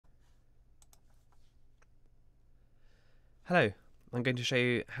Hello, I'm going to show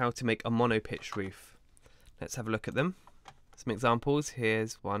you how to make a mono-pitch roof. Let's have a look at them. Some examples.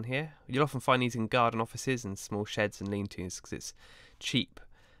 Here's one here. You'll often find these in garden offices and small sheds and lean-tos because it's cheap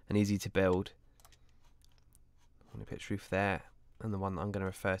and easy to build. Mono-pitch roof there, and the one that I'm going to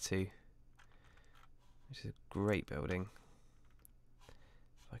refer to, which is a great building.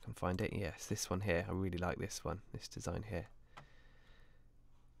 If I can find it, yes, this one here. I really like this one, this design here.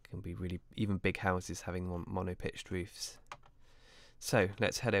 Can be really, even big houses having mono-pitched roofs. So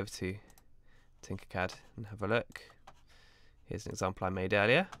let's head over to Tinkercad and have a look. Here's an example I made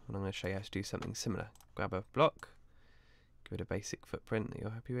earlier, and I'm going to show you how to do something similar. Grab a block, give it a basic footprint that you're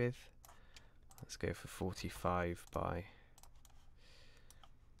happy with. Let's go for 45 by,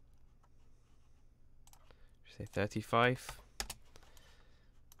 say 35.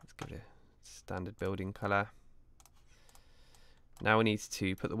 Let's give it a standard building colour. Now we need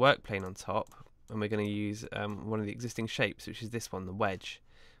to put the work plane on top, and we're going to use one of the existing shapes, which is this one, the wedge.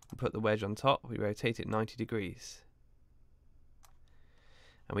 We put the wedge on top, we rotate it 90 degrees,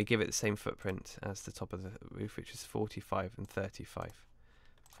 and we give it the same footprint as the top of the roof, which is 45 and 35.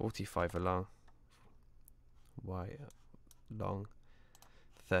 45 along, wide, long,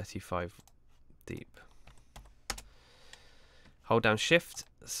 35 deep. Hold down Shift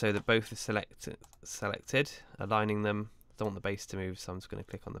so that both are selected, aligning them. Don't want the base to move, so I'm just going to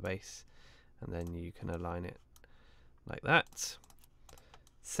click on the base, and then you can align it like that.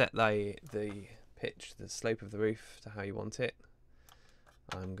 Set the pitch, the slope of the roof to how you want it.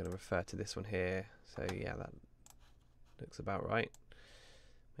 I'm going to refer to this one here, so yeah, that looks about right.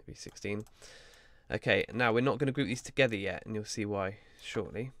 Maybe 16. Okay, now we're not going to group these together yet, and you'll see why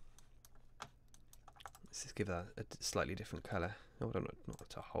shortly. Let's just give that a slightly different colour. No,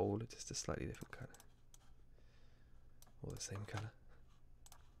 not a whole, just a slightly different colour. All the same colour.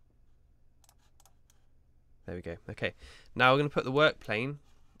 There we go. Okay, now we're going to put the work plane,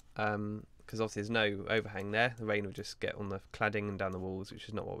 because obviously there's no overhang there. The rain will just get on the cladding and down the walls, which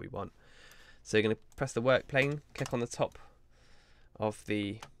is not what we want. So you're going to press the work plane, click on the top of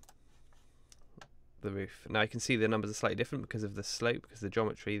the roof. Now you can see the numbers are slightly different because of the slope, because of the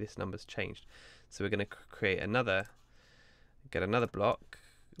geometry. This number's changed. So we're going to create get another block,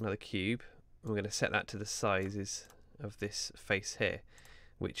 another cube, and we're going to set that to the sizes of this face here,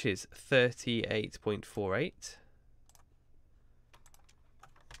 which is 38.48,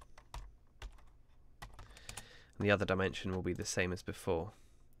 and the other dimension will be the same as before,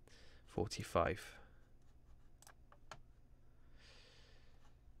 45.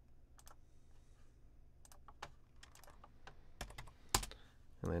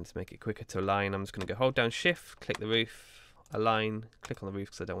 And then to make it quicker to align, I'm just going to go hold down Shift, click the roof, align, click on the roof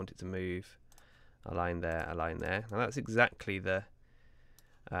because I don't want it to move. Align there, align there. Now that's exactly the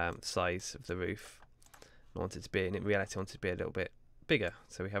size of the roof I want it to be, and in reality I want it to be a little bit bigger,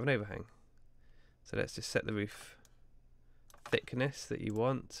 so we have an overhang. So let's just set the roof thickness that you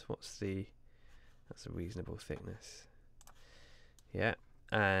want. That's a reasonable thickness. Yeah,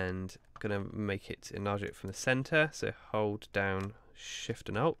 and gonna make it, enlarge it from the center, so hold down Shift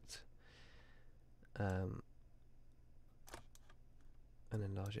and Alt, and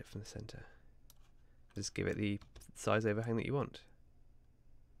enlarge it from the center. Just give it the size overhang that you want.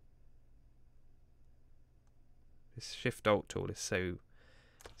 This Shift Alt tool is so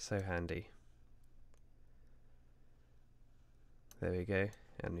handy. There we go,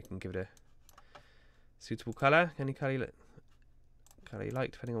 and you can give it a suitable colour, any colour you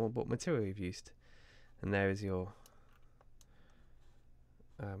like, depending on what material you've used. And there is your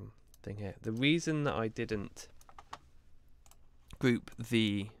thing here. The reason that I didn't group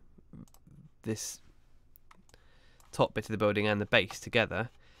this top bit of the building and the base together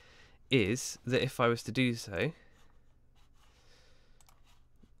is that if I was to do so,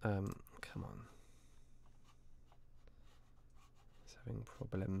 come on, it's having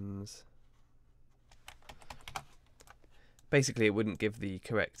problems. Basically, it wouldn't give the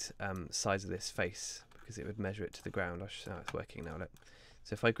correct size of this face because it would measure it to the ground. Oh, it's working now. Look.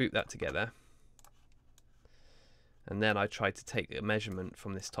 So if I group that together, and then I try to take a measurement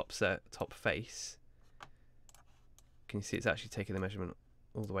from this top face, can you see it's actually taking the measurement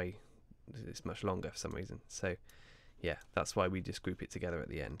all the way? It's much longer for some reason. So yeah, that's why we just group it together at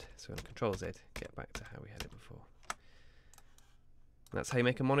the end. So I'm going to Control Z, get back to how we had it before. And that's how you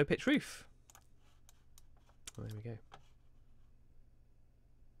make a mono-pitch roof. Well, there we go.